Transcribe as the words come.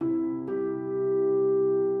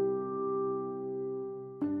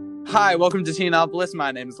Hi, welcome to Teenopolis.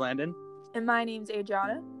 My name is Landon. And my name's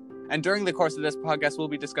Adriana. And during the course of this podcast, we'll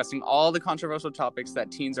be discussing all the controversial topics that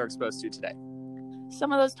teens are exposed to today.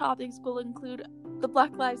 Some of those topics will include the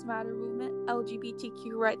Black Lives Matter movement,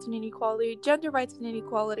 LGBTQ rights and inequality, gender rights and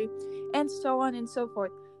inequality, and so on and so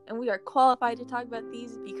forth. And we are qualified to talk about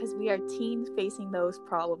these because we are teens facing those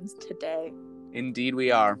problems today. Indeed we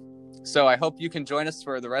are. So I hope you can join us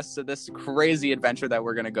for the rest of this crazy adventure that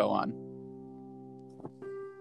we're going to go on.